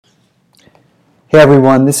Hey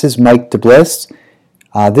everyone, this is Mike DeBliss.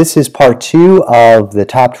 This is part 2 of the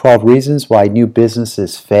top 12 reasons why new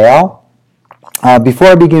businesses fail. Before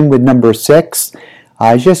I begin with number 6,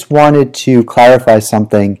 I just wanted to clarify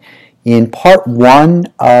something. In part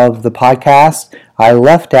 1 of the podcast, I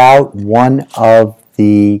left out one of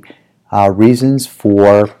the reasons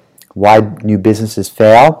for why new businesses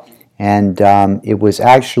fail, and it was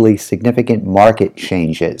actually significant market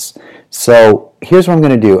changes. So here's what I'm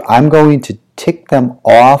going to do. I'm going to tick them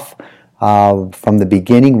off from the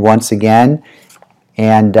beginning once again,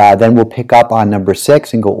 and then we'll pick up on number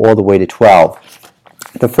 6 and go all the way to 12.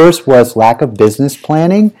 The first was lack of business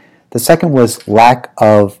planning. The second was lack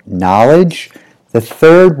of knowledge. The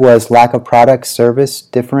third was lack of product service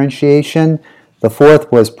differentiation. The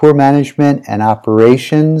fourth was poor management and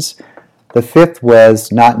operations. The fifth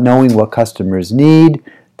was not knowing what customers need.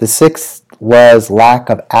 The sixth was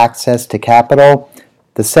lack of access to capital.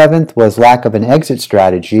 The seventh was lack of an exit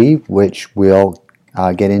strategy, which we'll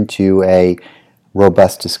get into a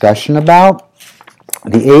robust discussion about.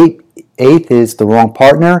 The eighth is the wrong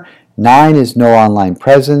partner. 9 is no online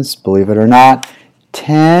presence, believe it or not.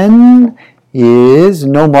 10 is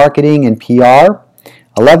no marketing and PR.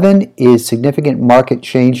 11 is significant market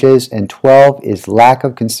changes, and 12 is lack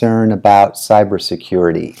of concern about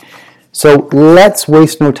cybersecurity. So let's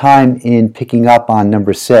waste no time in picking up on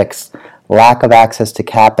number 6, lack of access to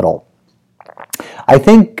capital. I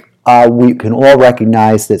think we can all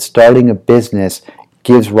recognize that starting a business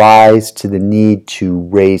gives rise to the need to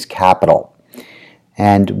raise capital.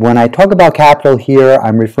 And when I talk about capital here,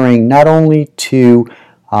 I'm referring not only to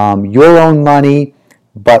your own money,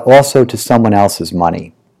 but also to someone else's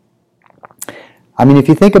money. I mean, if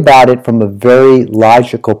you think about it from a very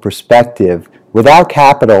logical perspective, without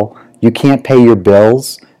capital, you can't pay your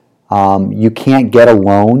bills, you can't get a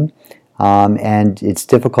loan, and it's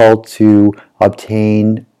difficult to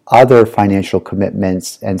obtain other financial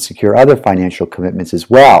commitments and secure other financial commitments as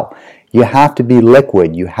well. You have to be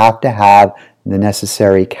liquid. You have to have the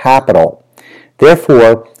necessary capital.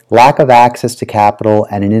 Therefore, lack of access to capital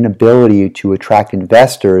and an inability to attract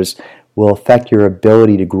investors will affect your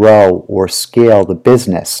ability to grow or scale the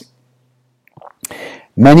business.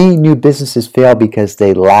 Many new businesses fail because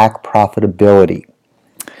they lack profitability.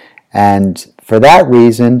 And for that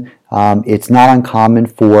reason, it's not uncommon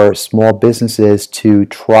for small businesses to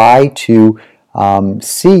try to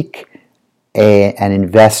seek an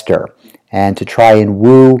investor and to try and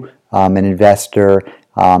woo an investor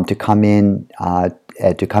to come in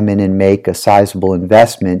and make a sizable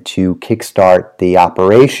investment to kickstart the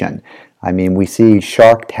operation. I mean, we see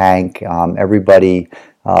Shark Tank. Everybody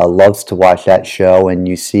loves to watch that show, and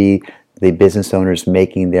you see the business owners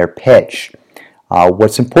making their pitch.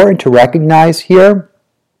 What's important to recognize here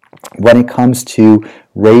when it comes to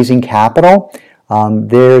raising capital,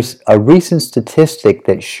 there's a recent statistic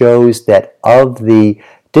that shows that of the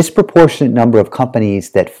disproportionate number of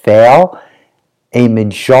companies that fail, a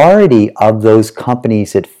majority of those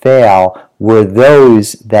companies that fail were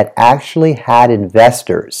those that actually had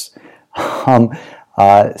investors.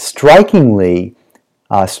 Strikingly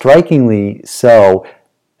so,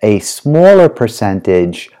 a smaller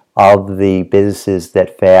percentage of the businesses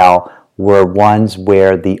that fail were ones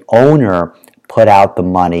where the owner put out the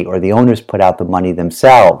money, or the owners put out the money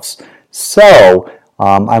themselves. So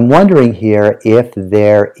I'm wondering here if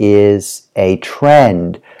there is a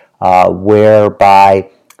trend whereby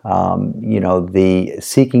the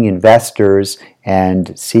seeking investors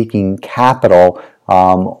and seeking capital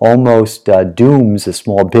almost dooms a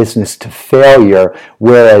small business to failure,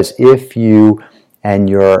 whereas if you and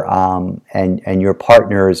your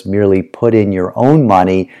partners merely put in your own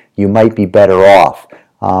money, you might be better off.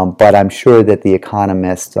 But I'm sure that the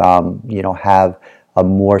economists have a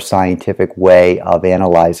more scientific way of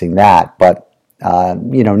analyzing that. But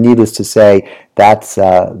needless to say, that's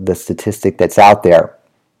the statistic that's out there.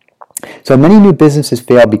 So many new businesses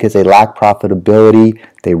fail because they lack profitability,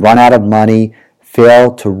 they run out of money,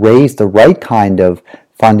 fail to raise the right kind of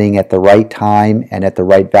funding at the right time and at the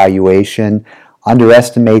right valuation,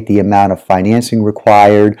 underestimate the amount of financing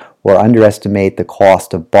required, or underestimate the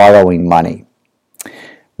cost of borrowing money.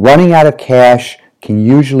 Running out of cash can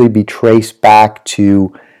usually be traced back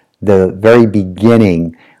to the very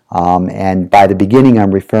beginning. And by the beginning,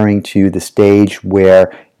 I'm referring to the stage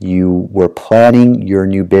where you were planning your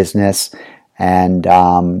new business and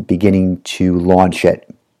beginning to launch it.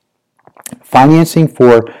 Financing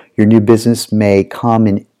for your new business may come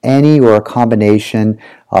in any or a combination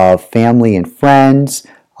of family and friends,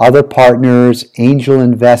 other partners, angel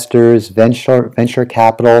investors, venture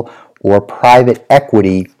capital, or private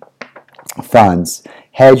equity funds.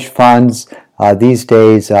 Hedge funds These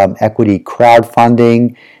days, equity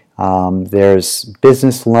crowdfunding, there's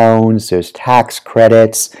business loans, there's tax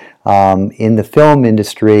credits. In the film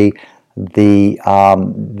industry, the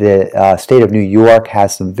state of New York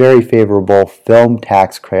has some very favorable film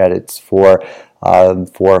tax credits for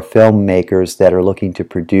filmmakers that are looking to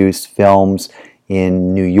produce films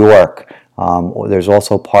in New York. There's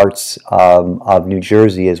also parts of New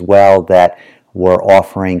Jersey as well that were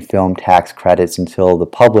offering film tax credits until the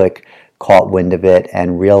public caught wind of it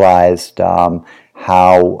and realized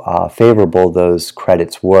how favorable those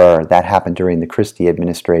credits were. That happened during the Christie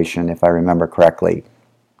administration, if I remember correctly.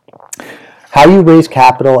 How you raise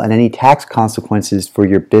capital and any tax consequences for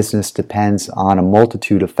your business depends on a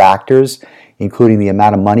multitude of factors, including the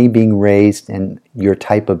amount of money being raised and your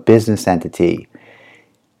type of business entity.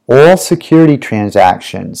 All security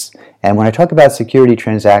transactions, and when I talk about security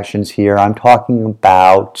transactions here, I'm talking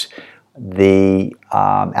about the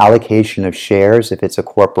allocation of shares if it's a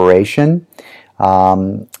corporation,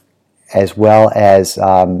 as well as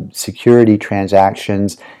security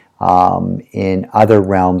transactions in other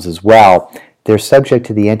realms as well. They're subject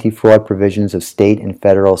to the anti-fraud provisions of state and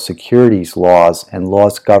federal securities laws and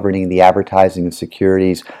laws governing the advertising of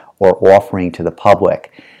securities or offering to the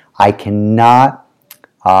public. I cannot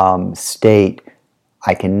state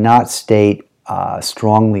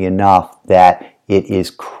strongly enough that it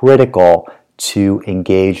is critical to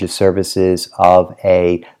engage the services of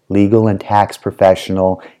a legal and tax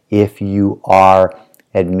professional if you are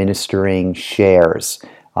administering shares.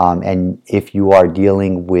 And if you are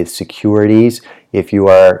dealing with securities, if you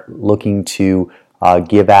are looking to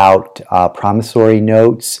give out promissory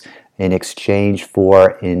notes in exchange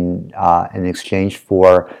for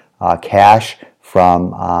cash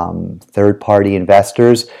from third-party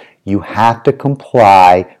investors, you have to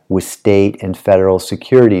comply with state and federal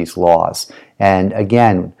securities laws. And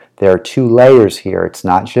again, there are two layers here. It's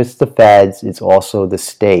not just the feds, it's also the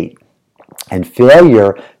state. And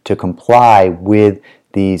failure to comply with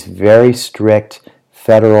these very strict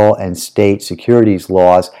federal and state securities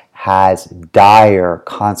laws has dire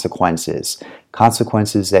consequences.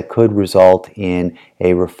 Consequences that could result in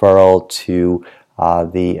a referral to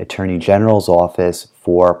the Attorney General's office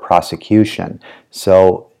for prosecution.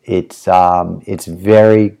 So it's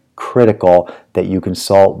very critical that you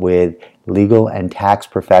consult with legal and tax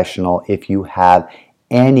professional if you have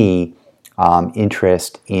any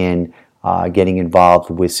interest in getting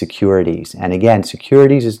involved with securities. And again,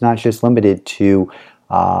 securities is not just limited to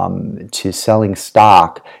selling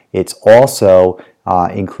stock. It's also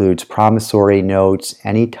includes promissory notes,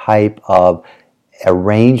 any type of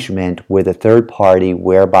arrangement with a third party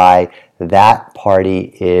whereby that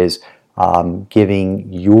party is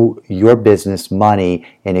giving your business money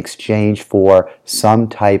in exchange for some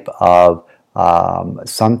type of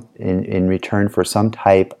in return for some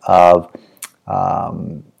type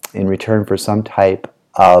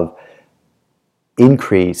of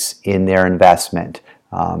increase in their investment.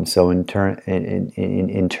 So in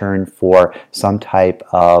turn for some type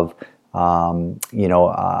of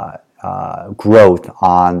growth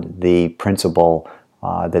on the principal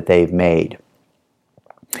that they've made.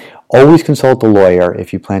 Always consult a lawyer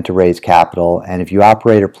if you plan to raise capital, and if you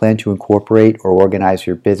operate or plan to incorporate or organize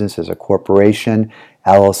your business as a corporation,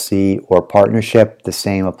 LLC, or partnership, the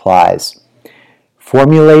same applies.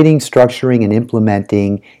 Formulating, structuring, and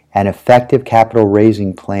implementing an effective capital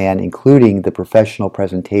raising plan, including the professional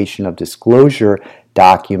presentation of disclosure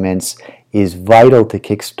documents, is vital to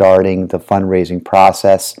kickstarting the fundraising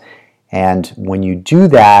process. And when you do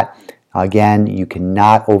that, again, you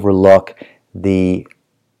cannot overlook the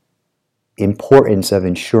importance of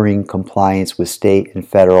ensuring compliance with state and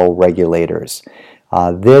federal regulators.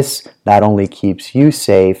 This not only keeps you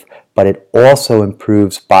safe, but it also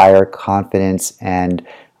improves buyer confidence and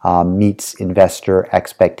meets investor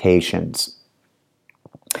expectations.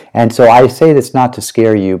 And so I say this not to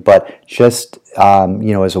scare you, but just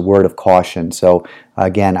as a word of caution. So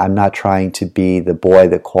again, I'm not trying to be the boy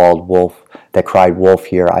that cried wolf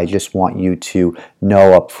here. I just want you to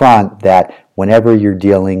know up front that whenever you're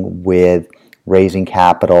dealing with raising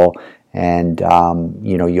capital, and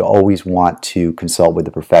you always want to consult with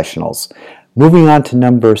the professionals. Moving on to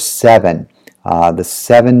number 7.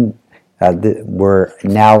 We're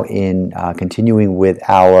now in continuing with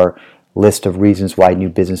our list of reasons why new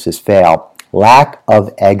businesses fail. Lack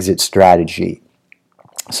of exit strategy.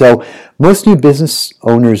 So most new business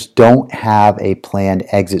owners don't have a planned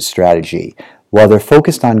exit strategy. While they're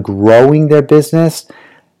focused on growing their business,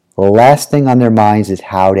 the last thing on their minds is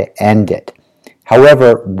how to end it.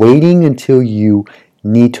 However, waiting until you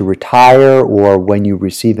need to retire or when you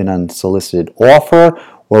receive an unsolicited offer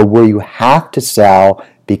or where you have to sell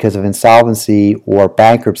because of insolvency or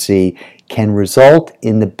bankruptcy can result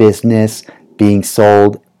in the business being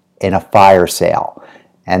sold in a fire sale.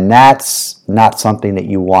 And that's not something that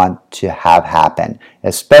you want to have happen,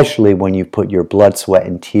 especially when you put your blood, sweat,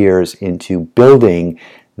 and tears into building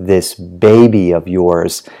this baby of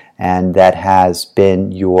yours, and that has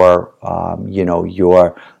been your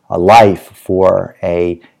life for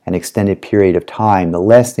an extended period of time. The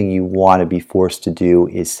last thing you want to be forced to do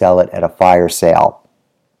is sell it at a fire sale.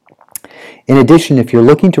 In addition, if you're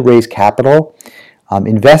looking to raise capital,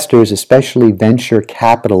 investors, especially venture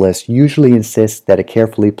capitalists, usually insist that a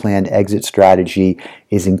carefully planned exit strategy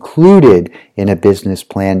is included in a business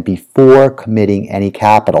plan before committing any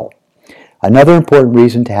capital. Another important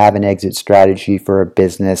reason to have an exit strategy for a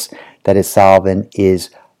business that is solvent is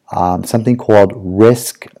something called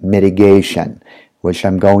risk mitigation, which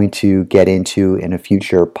I'm going to get into in a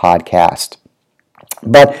future podcast.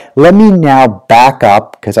 But let me now back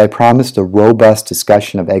up, because I promised a robust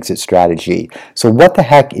discussion of exit strategy. So what the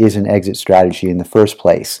heck is an exit strategy in the first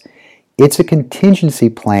place? It's a contingency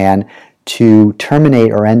plan to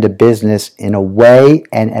terminate or end a business in a way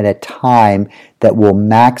and at a time that will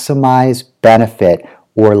maximize benefit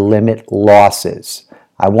or limit losses.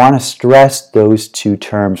 I want to stress those two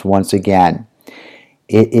terms once again.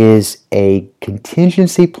 It is a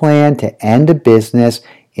contingency plan to end a business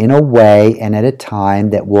in a way and at a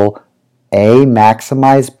time that will A,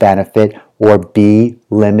 maximize benefit, or B,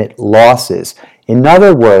 limit losses. In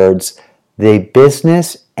other words, the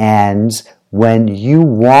business ends when you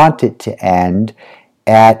want it to end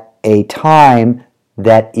at a time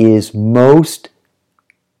that is most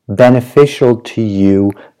beneficial to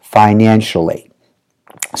you financially.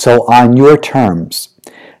 So on your terms,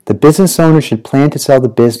 the business owner should plan to sell the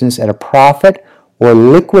business at a profit or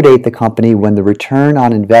liquidate the company when the return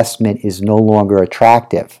on investment is no longer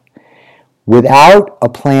attractive. Without a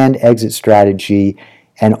planned exit strategy,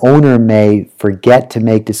 an owner may forget to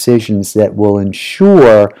make decisions that will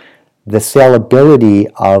ensure the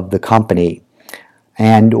sellability of the company,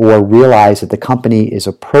 and or realize that the company is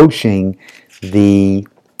approaching the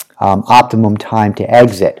optimum time to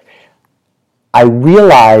exit. I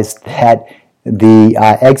realize that the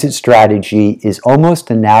exit strategy is almost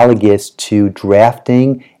analogous to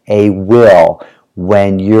drafting a will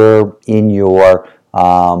when you're in your,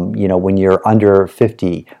 when you're under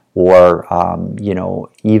 50 or,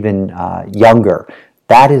 even younger.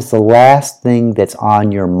 That is the last thing that's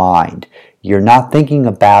on your mind. You're not thinking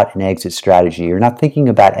about an exit strategy. You're not thinking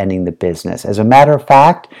about ending the business. As a matter of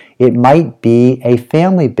fact, it might be a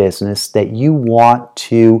family business that you want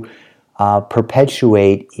to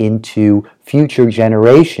perpetuate into future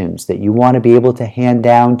generations, that you want to be able to hand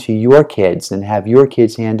down to your kids and have your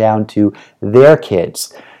kids hand down to their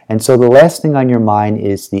kids. And so the last thing on your mind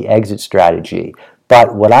is the exit strategy.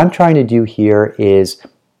 But what I'm trying to do here is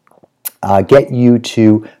get you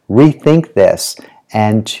to rethink this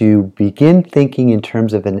and to begin thinking in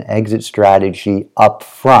terms of an exit strategy up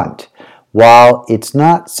front. While it's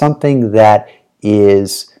not something that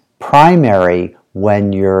is primary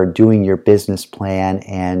when you're doing your business plan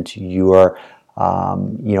and you're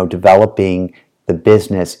developing the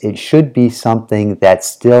business, it should be something that's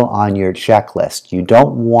still on your checklist. You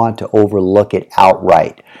don't want to overlook it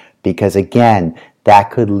outright, because again,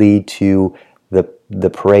 that could lead to the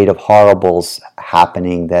parade of horribles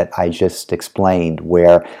happening that I just explained,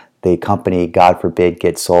 where the company, God forbid,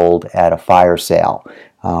 gets sold at a fire sale.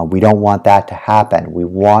 We don't want that to happen. We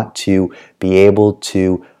want to be able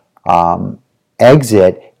to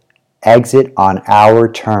exit on our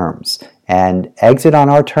terms. And exit on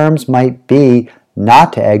our terms might be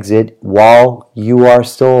not to exit while you are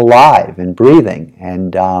still alive and breathing,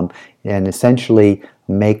 and essentially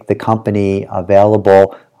make the company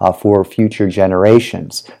available for future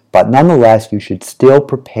generations. But nonetheless, you should still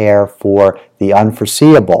prepare for the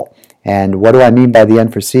unforeseeable. And what do I mean by the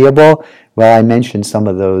unforeseeable? Well, I mentioned some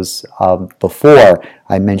of those before.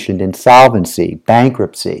 I mentioned insolvency,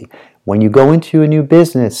 bankruptcy. When you go into a new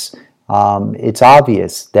business, it's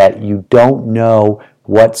obvious that you don't know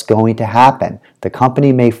what's going to happen. The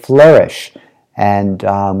company may flourish and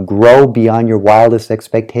grow beyond your wildest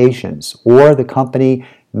expectations, or the company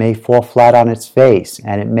may fall flat on its face,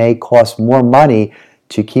 and it may cost more money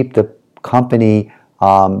to keep the company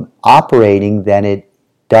operating than it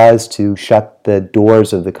does to shut the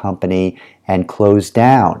doors of the company and close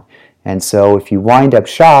down. And so if you wind up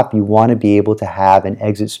shop, you want to be able to have an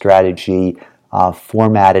exit strategy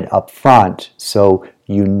formatted up front so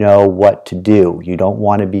you know what to do. You don't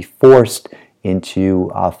want to be forced into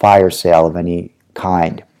a fire sale of any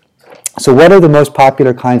kind. So what are the most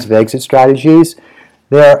popular kinds of exit strategies?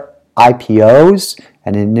 They're IPOs,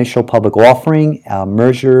 an initial public offering,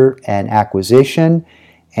 merger and acquisition,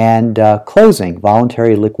 and closing,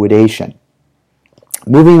 voluntary liquidation.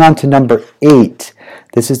 Moving on to number 8.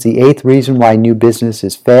 This is the 8th reason why new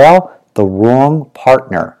businesses fail: the wrong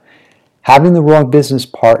partner. Having the wrong business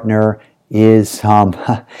partner is,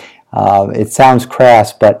 it sounds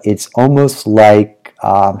crass, but it's almost like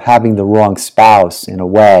having the wrong spouse in a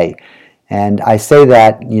way. And I say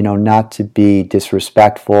that, not to be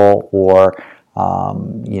disrespectful or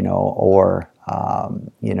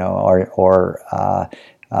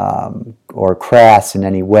crass in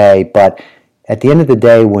any way, but at the end of the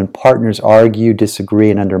day, when partners argue, disagree,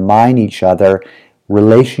 and undermine each other,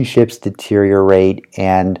 relationships deteriorate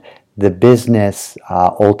and the business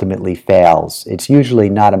ultimately fails. It's usually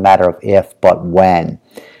not a matter of if, but when.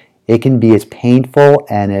 It can be as painful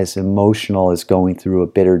and as emotional as going through a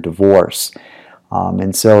bitter divorce.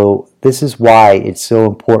 And so this is why it's so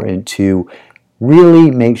important to really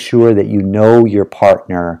make sure that you know your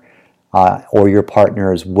partner or your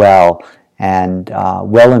partners well, and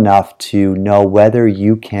well enough to know whether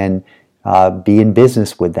you can be in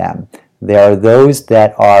business with them. There are those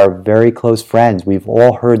that are very close friends. We've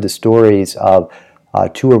all heard the stories of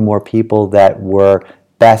 2 or more people that were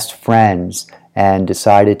best friends and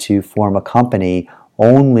decided to form a company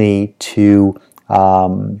only to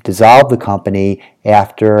dissolve the company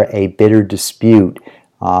after a bitter dispute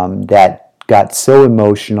that got so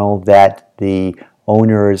emotional that the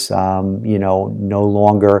owners no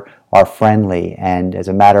longer are friendly, and as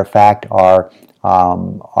a matter of fact are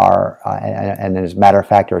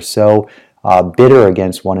so bitter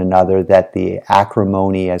against one another that the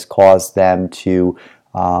acrimony has caused them to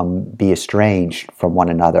be estranged from one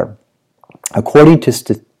another. According to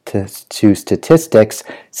statistics,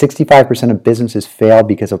 65% of businesses fail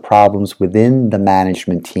because of problems within the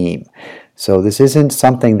management team. So this isn't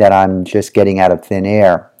something that I'm just getting out of thin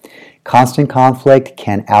air. Constant conflict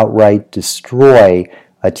can outright destroy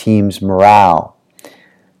a team's morale.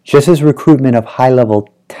 Just as recruitment of high-level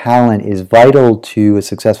talent is vital to a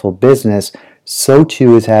successful business, so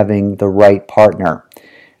too is having the right partner.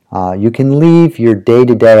 You can leave your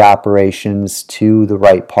day-to-day operations to the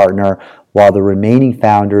right partner while the remaining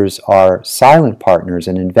founders are silent partners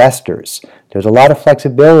and investors. There's a lot of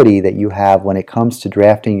flexibility that you have when it comes to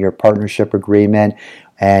drafting your partnership agreement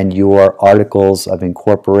and your articles of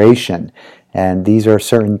incorporation. And these are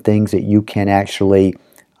certain things that you can actually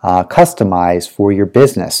customize for your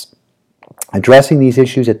business. Addressing these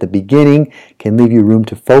issues at the beginning can leave you room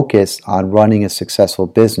to focus on running a successful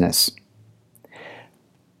business.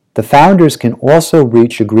 The founders can also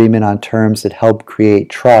reach agreement on terms that help create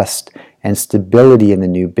trust and stability in the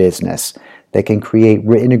new business. They can create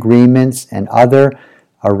written agreements and other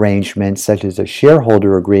arrangements such as a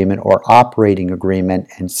shareholder agreement or operating agreement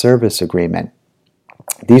and service agreement.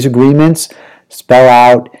 These agreements spell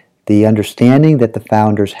out the understanding that the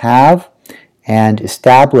founders have and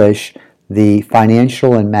establish the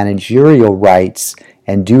financial and managerial rights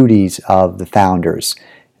and duties of the founders.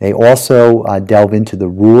 They also delve into the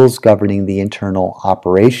rules governing the internal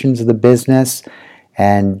operations of the business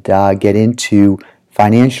and get into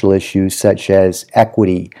financial issues such as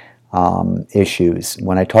equity issues.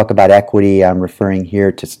 When I talk about equity, I'm referring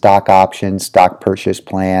here to stock options, stock purchase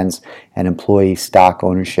plans, and employee stock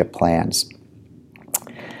ownership plans.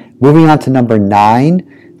 Moving on to number 9,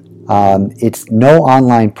 it's no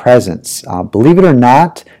online presence. Believe it or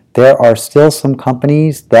not, there are still some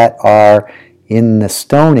companies that are in the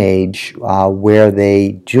Stone Age where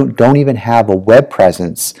they don't even have a web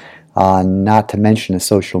presence, not to mention a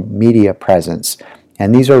social media presence.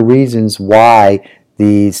 And these are reasons why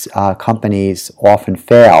these companies often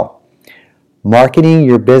fail. Marketing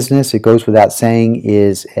your business, it goes without saying,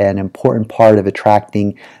 is an important part of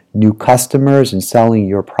attracting new customers and selling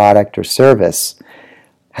your product or service.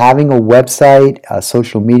 Having a website, a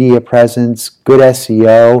social media presence, good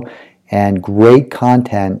SEO, and great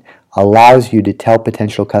content allows you to tell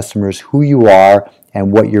potential customers who you are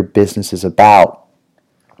and what your business is about.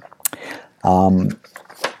 The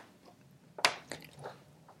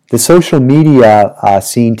social media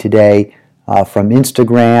scene today, from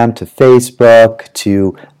Instagram to Facebook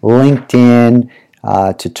to LinkedIn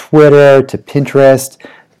to Twitter to Pinterest,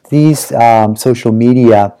 these social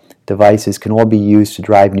media devices can all be used to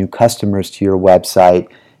drive new customers to your website.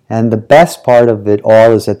 And the best part of it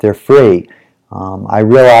all is that they're free. I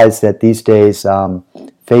realize that these days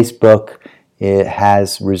Facebook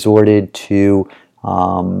has resorted to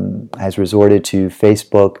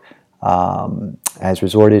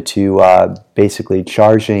basically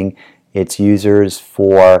charging its users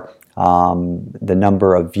for the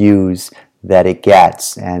number of views that it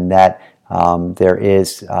gets, and that there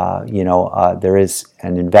is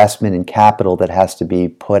an investment in capital that has to be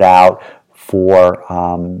put out for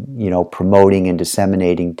promoting and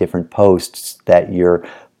disseminating different posts that you're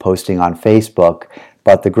posting on Facebook.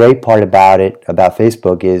 But the great part about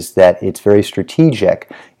Facebook is that it's very strategic,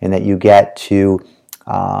 and that you get to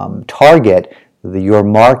target your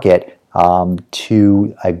market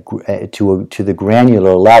to the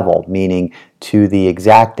granular level, meaning to the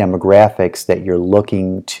exact demographics that you're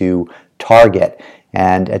looking to target.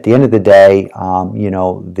 And at the end of the day,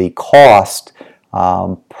 the cost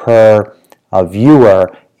per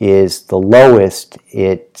viewer is the lowest.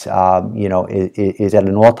 It is at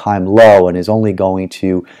an all-time low, and is only going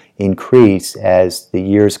to increase as the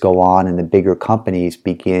years go on and the bigger companies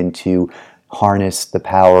begin to harness the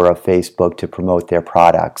power of Facebook to promote their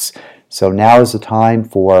products. So now is the time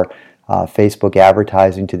for Facebook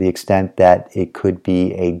advertising, to the extent that it could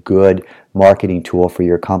be a good marketing tool for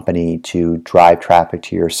your company to drive traffic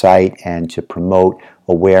to your site and to promote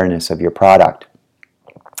awareness of your product.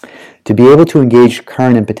 To be able to engage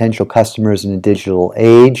current and potential customers in a digital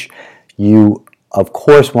age, you of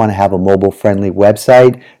course want to have a mobile-friendly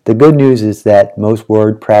website. The good news is that most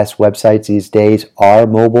WordPress websites these days are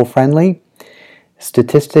mobile-friendly.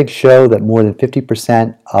 Statistics show that more than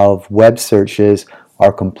 50% of web searches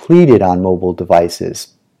are completed on mobile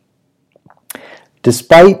devices.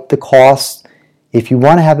 Despite the costs, if you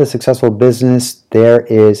want to have a successful business, there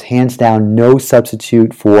is hands down no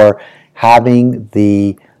substitute for having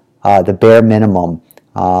the bare minimum.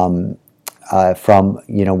 By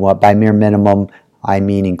mere minimum, I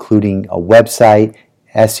mean including a website,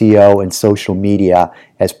 SEO, and social media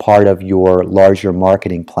as part of your larger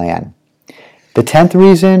marketing plan. The 10th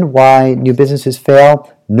reason why new businesses fail: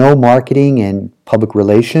 no marketing and public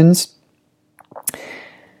relations.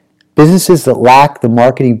 Businesses that lack the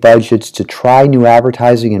marketing budgets to try new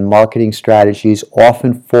advertising and marketing strategies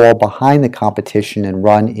often fall behind the competition and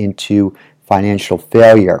run into financial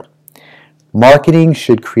failure. Marketing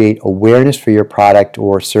should create awareness for your product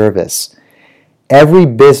or service. Every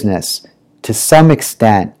business, to some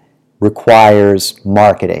extent, requires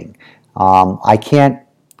marketing. I can't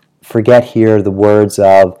forget here the words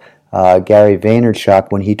of Gary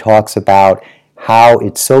Vaynerchuk when he talks about how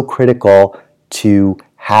it's so critical to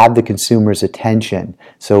have the consumer's attention.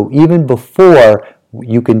 So even before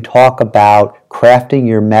you can talk about crafting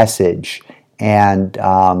your message and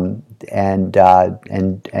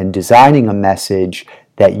designing a message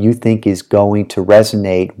that you think is going to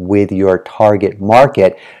resonate with your target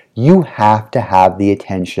market, you have to have the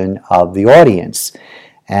attention of the audience.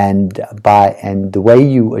 And the way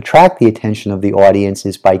you attract the attention of the audience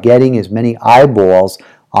is by getting as many eyeballs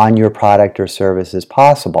on your product or service as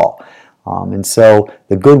possible. And so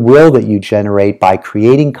the goodwill that you generate by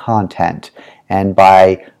creating content and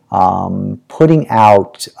by putting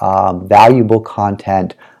out valuable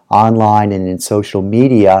content online and in social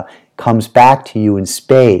media comes back to you in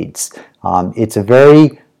spades. It's a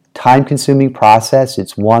very time-consuming process.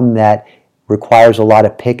 It's one that requires a lot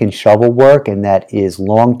of pick and shovel work, and that is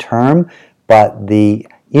long-term, but the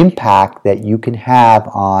impact that you can have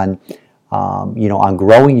on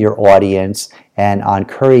growing your audience and on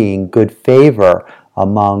currying good favor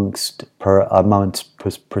amongst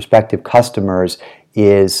prospective customers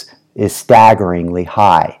is staggeringly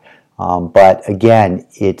high. But again,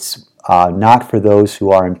 it's not for those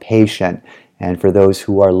who are impatient and for those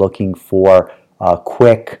who are looking for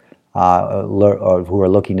quick or who are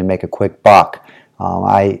looking to make a quick buck.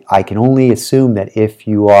 I can only assume that if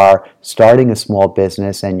you are starting a small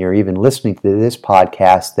business and you're even listening to this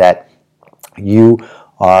podcast, that you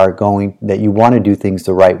want to do things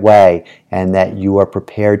the right way, and that you are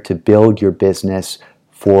prepared to build your business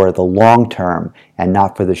for the long term and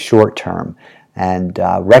not for the short term. And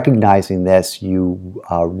recognizing this, you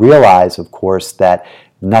realize, of course, that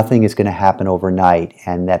nothing is going to happen overnight,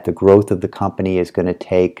 and that the growth of the company is going to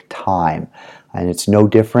take time. And it's no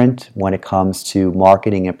different when it comes to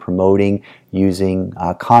marketing and promoting using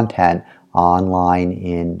content online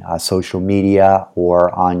in social media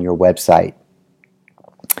or on your website.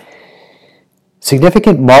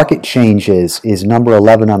 Significant market changes is number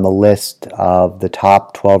 11 on the list of the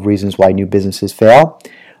top 12 reasons why new businesses fail.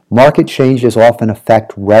 Market changes often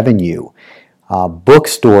affect revenue.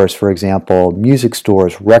 Bookstores, for example, music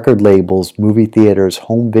stores, record labels, movie theaters,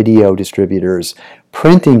 home video distributors,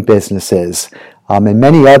 printing businesses, and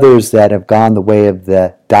many others that have gone the way of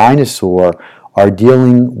the dinosaur are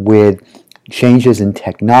dealing with changes in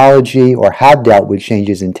technology, or have dealt with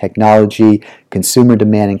changes in technology, consumer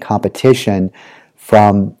demand, and competition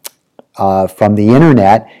from the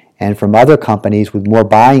internet, and from other companies with more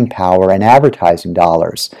buying power and advertising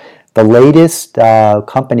dollars. The latest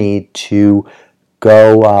company to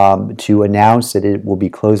go to announce that it will be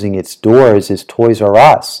closing its doors is Toys R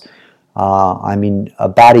Us.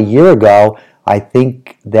 About a year ago, I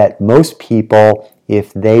think that most people,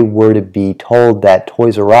 if they were to be told that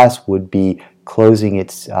Toys R Us would be closing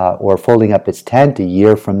its or folding up its tent a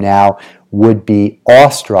year from now, would be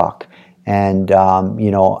awestruck and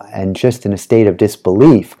and just in a state of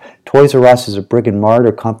disbelief. Toys R Us is a brick and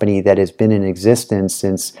mortar company that has been in existence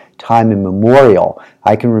since time immemorial.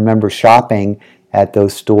 I can remember shopping at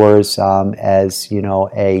those stores as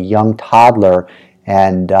a young toddler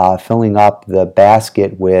and filling up the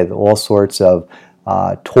basket with all sorts of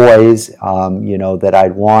toys that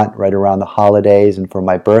I'd want right around the holidays and for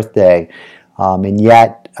my birthday. And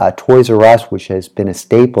yet Toys R Us, which has been a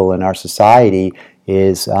staple in our society,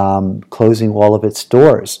 is closing all of its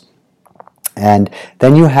stores. And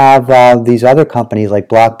then you have these other companies like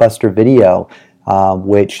Blockbuster Video,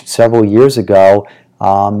 which several years ago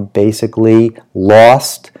basically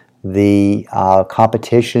lost the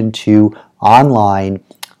competition to online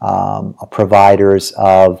providers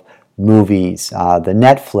of movies, the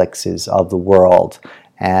Netflixes of the world,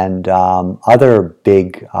 and other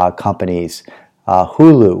big companies,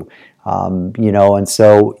 Hulu. And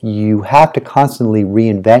so you have to constantly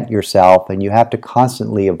reinvent yourself, and you have to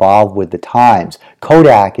constantly evolve with the times.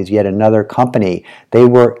 Kodak is yet another company. They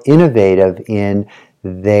were innovative in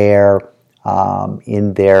their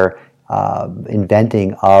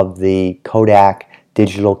inventing of the Kodak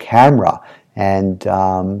digital camera, and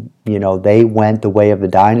they went the way of the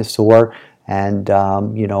dinosaur, and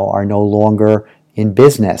are no longer in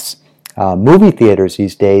business. Movie theaters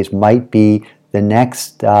these days might be the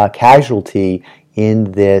next casualty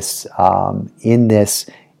in this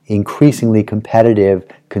increasingly competitive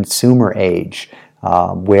consumer age,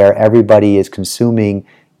 where everybody is consuming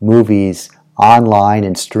movies online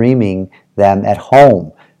and streaming them at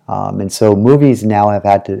home. And so movie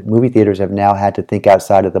theaters have now had to think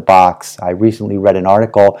outside of the box. I recently read an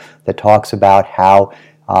article that talks about how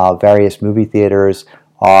various movie theaters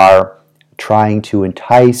are trying to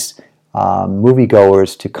entice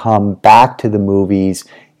moviegoers to come back to the movies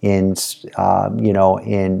in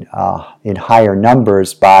higher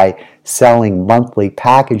numbers by selling monthly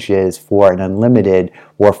packages for an unlimited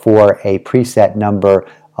or for a preset number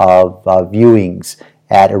of viewings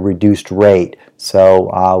at a reduced rate. So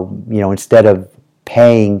instead of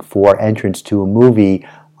paying for entrance to a movie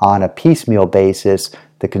on a piecemeal basis,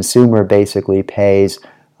 the consumer basically pays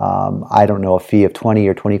a fee of $20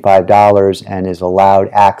 or $25 and is allowed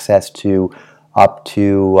access to up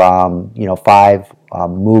to 5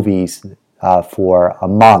 movies for a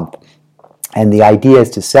month. And the idea is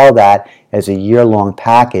to sell that as a year-long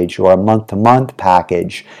package or a month-to-month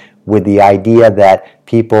package, with the idea that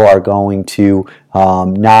people are going to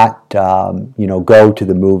not go to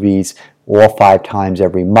the movies all 5 times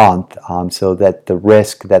every month, so that the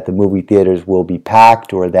risk that the movie theaters will be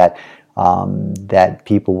packed or that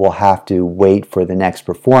people will have to wait for the next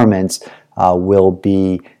performance will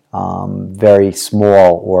be very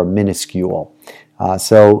small or minuscule.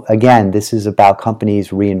 So again, this is about companies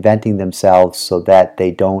reinventing themselves so that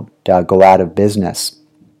they don't go out of business.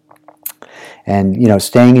 And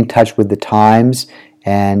staying in touch with the times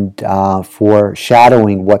and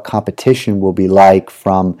foreshadowing what competition will be like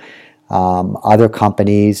from other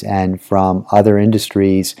companies and from other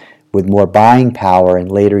industries with more buying power in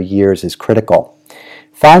later years is critical.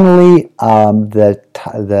 Finally,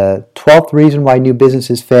 the 12th reason why new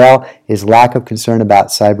businesses fail is lack of concern about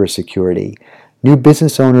cybersecurity. New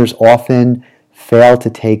business owners often fail to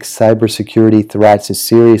take cybersecurity threats as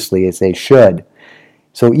seriously as they should.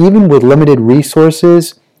 So even with limited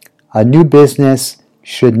resources, a new business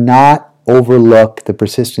should not overlook the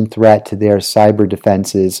persistent threat to their cyber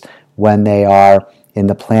defenses when they are in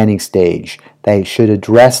the planning stage. They should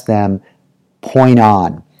address them point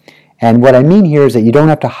on. And what I mean here is that you don't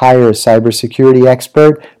have to hire a cybersecurity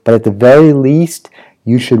expert, but at the very least,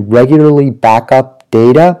 you should regularly back up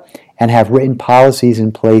data and have written policies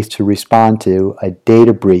in place to respond to a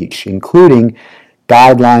data breach, including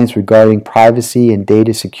guidelines regarding privacy and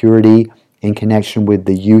data security in connection with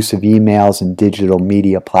the use of emails and digital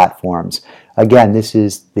media platforms. Again, this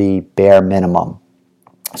is the bare minimum.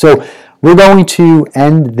 So we're going to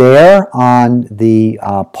end there on the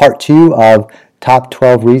part 2 of Top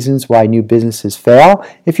 12 Reasons Why New Businesses Fail.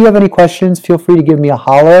 If you have any questions, feel free to give me a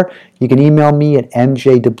holler. You can email me at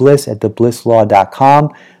mjdebliss@theblisslaw.com.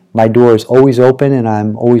 My door is always open, and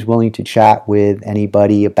I'm always willing to chat with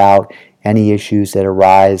anybody about any issues that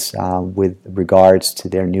arise with regards to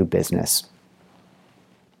their new business.